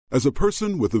As a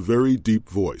person with a very deep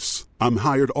voice, I'm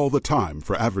hired all the time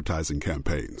for advertising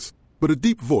campaigns. But a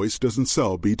deep voice doesn't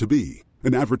sell B2B,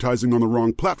 and advertising on the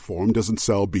wrong platform doesn't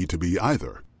sell B2B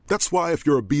either. That's why if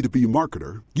you're a B2B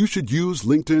marketer, you should use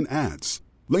LinkedIn ads.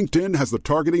 LinkedIn has the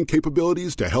targeting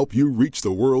capabilities to help you reach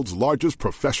the world's largest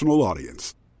professional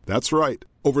audience. That's right,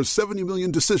 over 70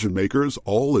 million decision makers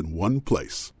all in one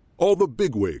place. All the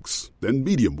big wigs, then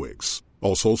medium wigs,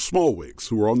 also small wigs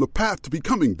who are on the path to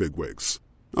becoming big wigs.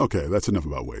 Okay, that's enough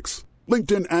about wigs.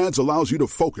 LinkedIn ads allows you to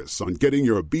focus on getting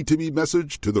your B2B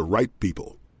message to the right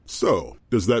people. So,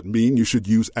 does that mean you should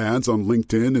use ads on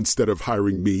LinkedIn instead of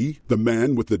hiring me, the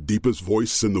man with the deepest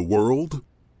voice in the world?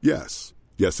 Yes.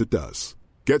 Yes, it does.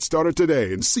 Get started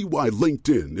today and see why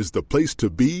LinkedIn is the place to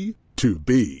be to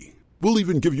be. We'll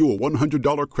even give you a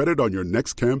 $100 credit on your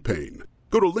next campaign.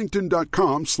 Go to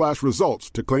linkedin.com/results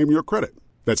to claim your credit.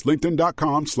 That's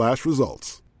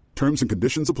linkedin.com/results. Terms and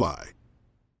conditions apply.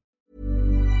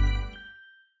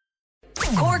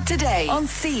 Cork Today on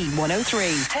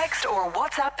C103. Text or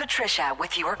WhatsApp Patricia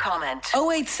with your comment.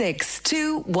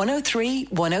 0862 103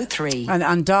 103.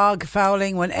 And dog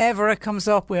fouling, whenever it comes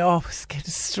up, we always get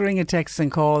a string of texts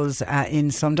and calls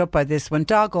in, summed up by this one.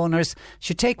 Dog owners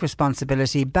should take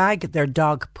responsibility, bag their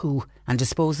dog poo and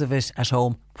dispose of it at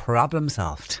home. Problem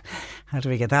solved. How do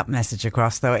we get that message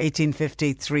across though?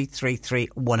 1850 333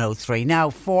 103. Now,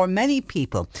 for many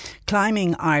people,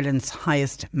 climbing Ireland's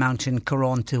highest mountain,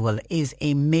 Carrántúil, is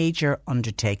a major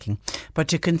undertaking. But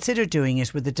to consider doing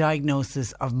it with a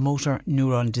diagnosis of motor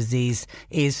neuron disease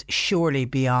is surely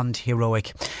beyond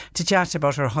heroic. To chat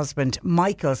about her husband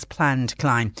Michael's planned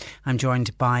climb, I'm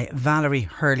joined by Valerie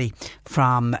Hurley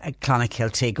from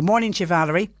Clonakilty. Good morning to you,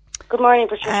 Valerie. Good morning,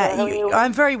 Patricia. How are you?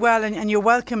 I'm very well, and you're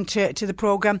welcome to the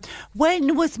programme.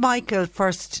 When was Michael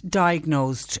first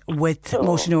diagnosed with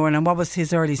motor neuron, and what was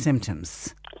his early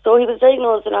symptoms? So he was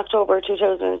diagnosed in October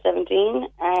 2017,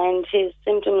 and his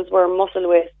symptoms were muscle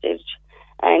wastage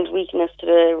and weakness to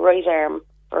the right arm,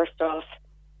 first off.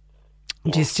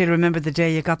 Do you still remember the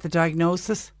day you got the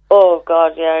diagnosis? Oh,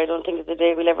 God, yeah. I don't think it's a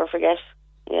day we'll ever forget.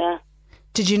 Yeah.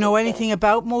 Did you know anything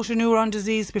about motor neuron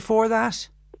disease before that?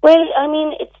 Well, I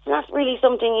mean, it's not really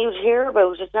something you'd hear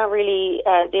about. It's not really,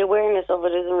 the awareness of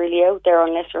it isn't really out there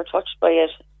unless you're touched by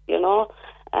it, you know.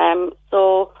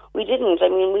 So we didn't. I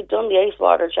mean, we'd done the ice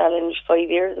water challenge 5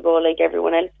 years ago, like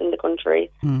everyone else in the country.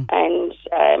 And,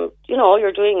 you know,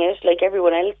 you're doing it like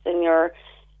everyone else, and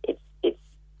it's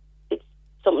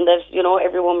something that, you know,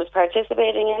 everyone was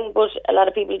participating in, but a lot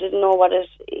of people didn't know what it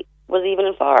was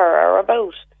even for or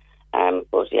about.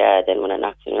 But yeah, then when it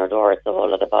knocks on your door, it's a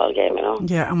whole other ball game, you know.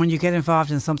 Yeah, and when you get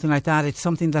involved in something like that, it's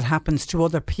something that happens to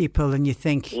other people, and you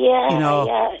think,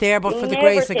 there, but for the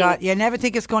grace of God, you never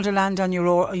think it's going to land on your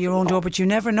own door, but you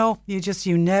never know. You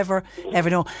never ever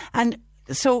know. And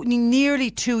so,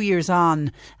 nearly 2 years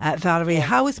on, Valerie,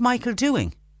 how is Michael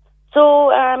doing?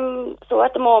 So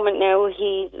at the moment now,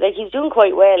 he's doing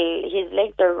quite well. His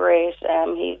legs are great.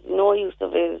 He's no use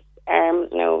of his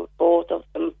arms now, both of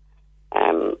them.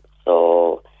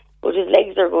 But his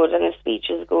legs are good and his speech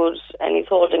is good and he's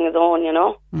holding his own, you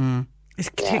know. Is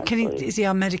he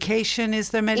on medication? Is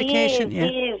there medication? He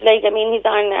is. Like, I mean, he's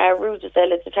on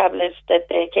Rudocel. It's a tablet that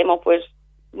they came up with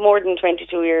more than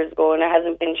 22 years ago and it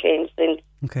hasn't been changed since.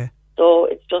 Okay. So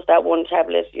it's just that one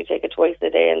tablet. You take it twice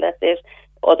a day and that's it.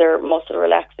 Other muscle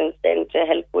relaxants then to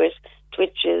help with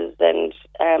twitches and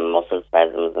muscle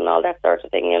spasms and all that sort of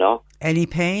thing, you know. Any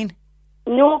pain?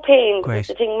 No pain. Great.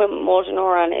 The thing with motor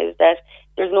neuron is that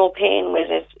there's no pain with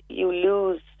it. You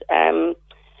lose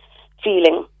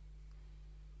feeling.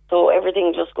 So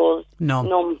everything just goes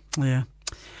numb. Yeah.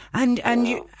 And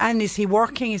is he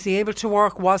working? Is he able to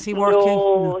work? Was he working?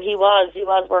 No, he was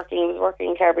working. He was working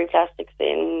in Carberry Plastics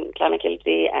in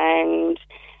Clonakilty, and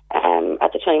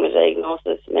at the time of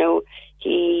diagnosis, now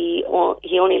he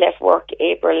only left work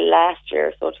April last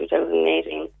year, so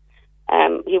 2018.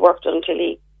 He worked until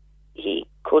he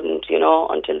couldn't, you know,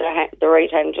 until the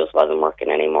right hand just wasn't working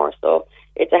anymore. So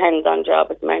it's a hands-on job.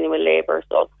 It's manual labour.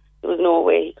 So there was no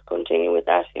way he could continue with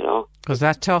that, you know. Was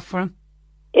that tough for him?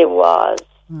 It was.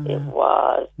 It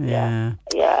was. Yeah.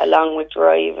 Along with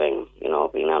driving, you know,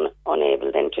 being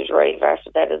unable then to drive after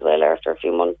that as well after a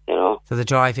few months, you know. So the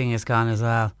driving is gone as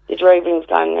well? The driving's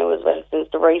gone now as well. Since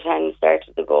the right hand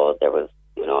started to go, there was,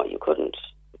 you know, you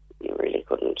really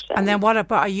couldn't. And then what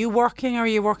about, are you working or are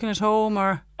you working at home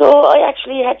or? So I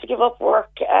actually had to give up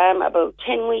work about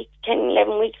 11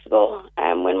 weeks ago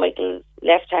when Michael's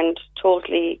left hand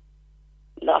totally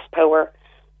lost power.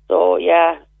 So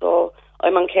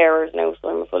I'm on carers now, so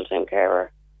I'm a full-time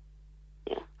carer.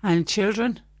 Yeah. And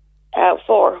children?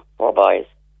 4 boys.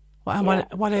 And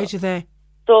what age are they?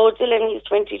 So Dylan, he's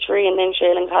 23, and then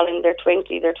Shale and Colin, they're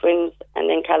 20, they're twins, and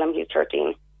then Callum, he's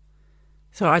 13.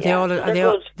 So are they all?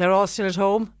 They're all still at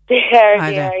home? They are,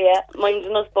 yeah.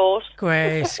 Minding us both.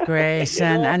 Great.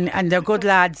 and they're good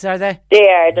lads, are they? They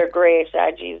are. They're great.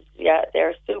 Geez, yeah,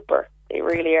 they're super. They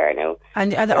really are now.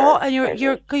 And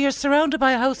you're surrounded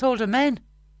by a household of men.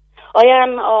 I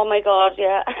am. Oh my God,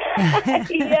 yeah.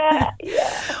 yeah.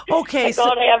 Okay. So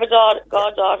I have a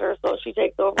goddaughter, so she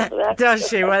takes over for that. Does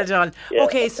she? Well done. Yeah.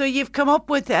 Okay, so you've come up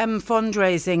with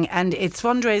fundraising, and it's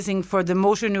fundraising for the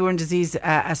Motor Neuron Disease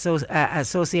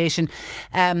Association,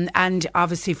 and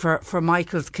obviously for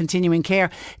Michael's continuing care.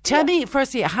 Tell me,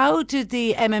 firstly, how did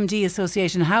the MMD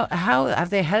Association, how have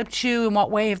they helped you? In what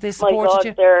way have they supported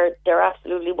you? They're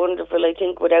absolutely wonderful. I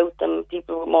think without them,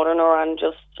 people with motor neuron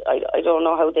just, I don't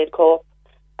know how they'd cope.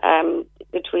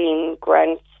 Between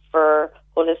grants for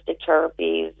holistic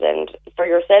therapies and for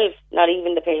yourself, not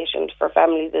even the patient, for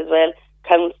families as well,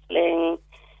 counselling,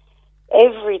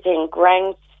 everything,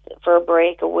 grants for a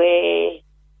breakaway.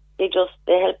 They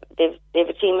help. They've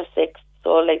a team of 6, so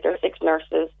like there are 6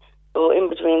 nurses. So in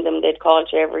between them, they'd call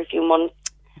you every few months,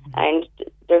 and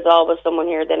there's always someone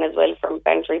here then as well from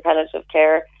Bantry Palliative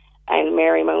Care and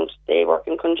Marymount. They work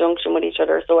in conjunction with each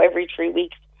other. So every 3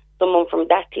 weeks, someone from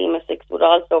that team of 6 would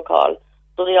also call.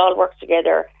 So they all work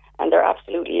together, and they're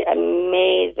absolutely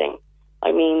amazing.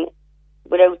 I mean,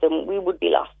 without them, we would be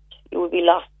lost. You would be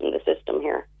lost in the system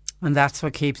here. And that's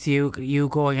what keeps you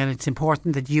going, and it's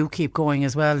important that you keep going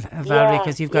as well, Valerie,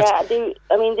 because you've got... Yeah,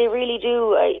 they really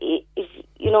do. If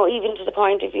even to the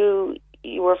point if you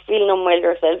were feeling unwell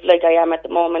yourself, like I am at the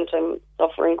moment, I'm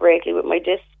suffering greatly with my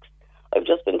discs. I've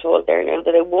just been told there now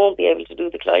that I won't be able to do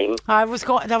the climb. That was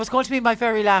going to be my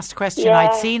very last question. Yeah.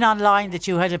 I'd seen online that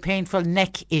you had a painful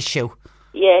neck issue.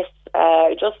 Yes,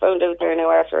 I just found out there now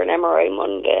after an MRI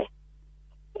Monday.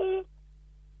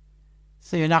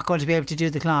 So you're not going to be able to do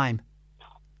the climb?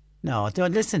 No,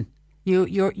 don't listen.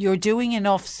 You're doing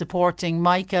enough supporting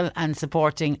Michael and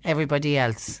supporting everybody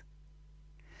else.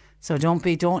 So don't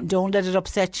let it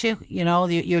upset you. You know,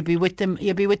 you'll be with them.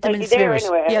 You'll be with them in spirit.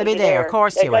 Anyway. You'll be there. Of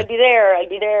course you will. I'll be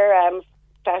there.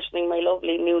 Fashioning my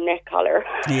lovely new neck collar.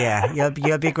 Yeah,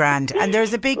 you'll be grand. And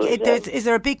there's a big. Is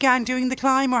there a big gang doing the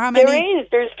climb, or how many? There is.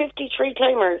 There's 53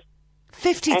 climbers.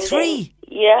 53.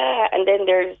 Yeah, and then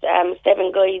there's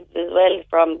 7 guides as well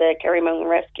from the Kerry Mountain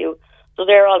Rescue. So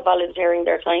they're all volunteering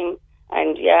their time,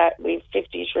 and yeah, we've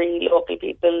 53 local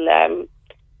people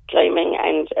climbing,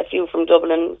 and a few from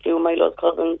Dublin, a few of Michael's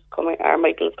cousins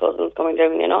coming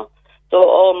down, you know. So,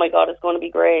 oh my God, it's going to be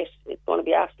great. It's going to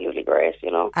be absolutely great,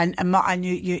 you know. And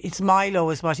it's Milo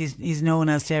is what he's known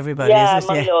as to everybody, yeah, is it?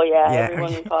 Milo, yeah.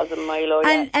 Everyone calls him Milo,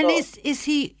 yeah. And is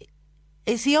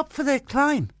he up for the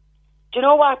climb? Do you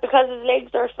know what? Because his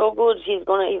legs are so good, he's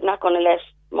not going to let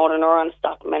motor neuron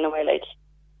stop him anyway, like.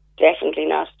 Definitely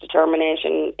not.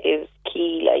 Determination is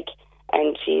key, like,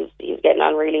 and he's getting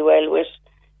on really well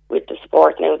with the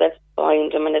support now that's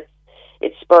behind him, and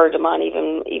it's spurred him on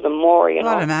even more, you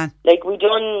know. What a man. Like we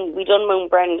done Mount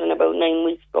Brandon about 9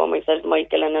 weeks ago, myself,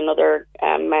 Michael, and another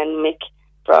man, Mick,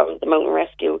 from the Mountain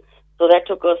Rescue. So that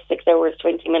took us 6 hours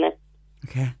 20 minutes.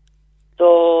 Okay.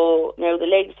 So now the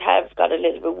legs have got a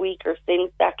little bit weaker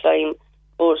since that climb,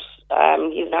 but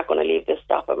he's not going to leave this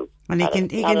stop him. And he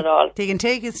can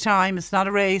take his time. It's not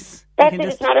a race. That's it.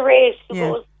 It's not a race.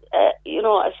 Suppose,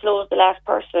 as slow as the last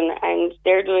person, and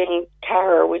they're doing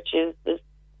Carr, which is the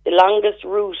longest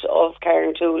route of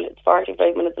Carrauntoohil. It's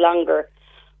 45 minutes longer,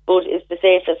 but it's the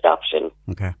safest option.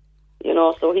 Okay. You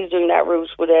know, so he's doing that route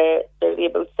with there'll be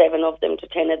about 7 of them to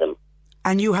 10 of them.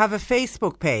 And you have a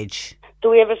Facebook page? So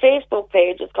we have a Facebook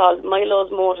page. It's called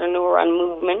Milo's Motor Neuron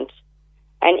Movement.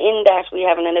 And in that, we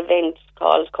have an event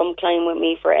called Come Climb With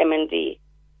Me for MND.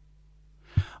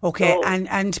 Okay, so,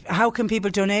 and how can people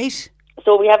donate?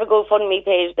 So we have a GoFundMe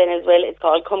page then as well. It's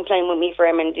called Come Climb With Me for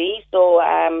MND. So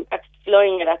that's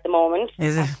flying it at the moment.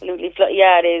 Is it? Absolutely.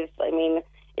 Yeah, it is. I mean,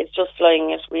 it's just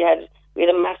flying it. We had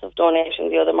a massive donation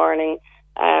the other morning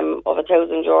of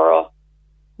 €1,000.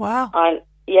 Wow. And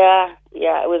yeah,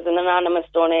 it was an anonymous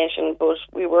donation, but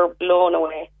we were blown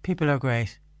away. People are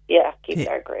great. Yeah, people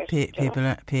are great. People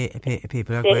are great.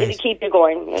 It'll keep you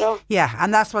going, you know. Yeah,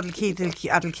 and that's what it'll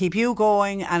keep you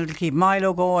going, and it'll keep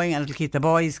Milo going, and it'll keep the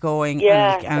boys going.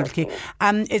 Yeah, and it'll keep.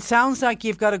 It sounds like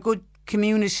you've got a good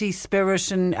community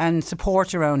spirit and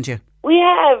support around you. We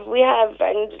have,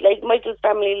 and like Michael's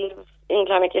family lives in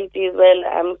Clonakilty as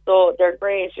well. So they're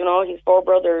great, you know. He's 4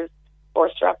 brothers, 4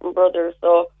 strapping brothers.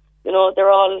 So you know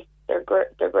they're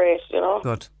great, you know.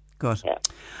 Good. Yeah.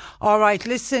 All right,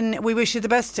 listen, we wish you the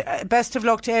best of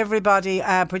luck to everybody.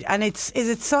 And is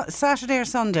it Saturday or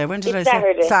Sunday? When did I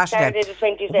say? Saturday the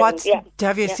 27th.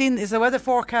 Have you seen? Is the weather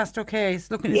forecast okay? It's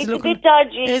a bit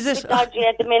dodgy. Is it? It's a bit dodgy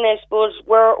at the minute, but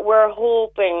we're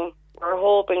hoping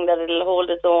that it'll hold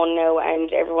its own now,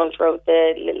 and everyone throw out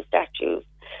the little statues.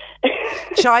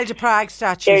 Child of Prague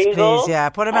statues, please. Go. Yeah,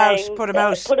 put them out. Put them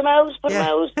out, and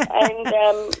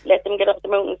let them get up the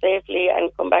mountain safely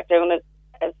and come back down as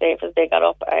safe as they got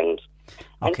up, and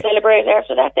celebrate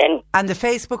after that then. And the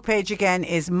Facebook page again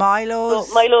is Milo's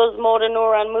Moda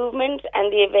Noran Movement,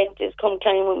 and the event is Come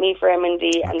Climb With Me for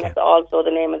M&D, and that's also the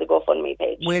name of the GoFundMe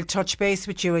page. We'll touch base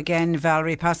with you again,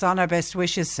 Valerie. Pass on our best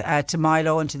wishes to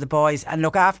Milo and to the boys, and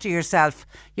look after yourself.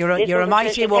 You're a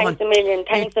mighty woman. Thanks a million.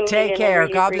 Take care.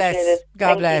 Really God bless.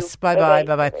 God bless. Bye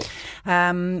bye.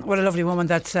 What a lovely woman.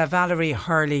 That's Valerie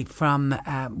Hurley from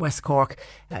West Cork.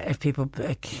 If you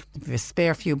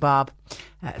spare few bob,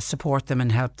 support them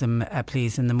and help them,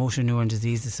 please, in the Motor Neuron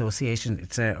Disease Association.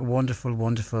 It's a wonderful,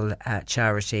 wonderful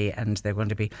charity, and they're going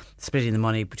to be splitting the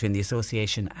money between the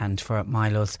association and for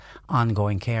Milo's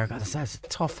ongoing care. God, that's a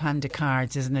tough hand of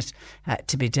cards, isn't it,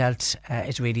 to be dealt?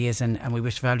 It really is, and we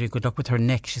wish Valerie good luck with her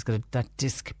neck. She's got that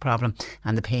disc problem,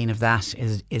 and the pain of that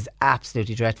is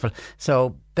absolutely dreadful.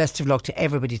 So best of luck to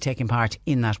everybody taking part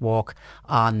in that walk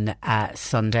on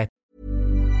Sunday.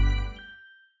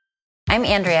 I'm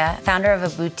Andrea, founder of a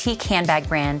boutique handbag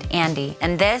brand, Andy,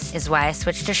 and this is why I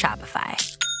switched to Shopify.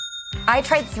 I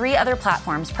tried 3 other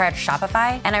platforms prior to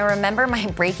Shopify, and I remember my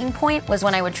breaking point was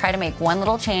when I would try to make one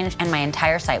little change and my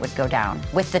entire site would go down.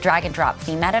 With the drag and drop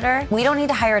theme editor, we don't need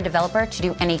to hire a developer to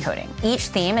do any coding. Each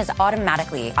theme is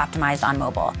automatically optimized on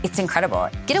mobile. It's incredible.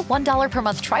 Get a $1 per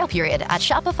month trial period at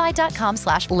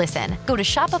shopify.com/listen. Go to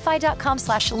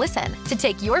shopify.com/listen to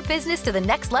take your business to the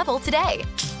next level today.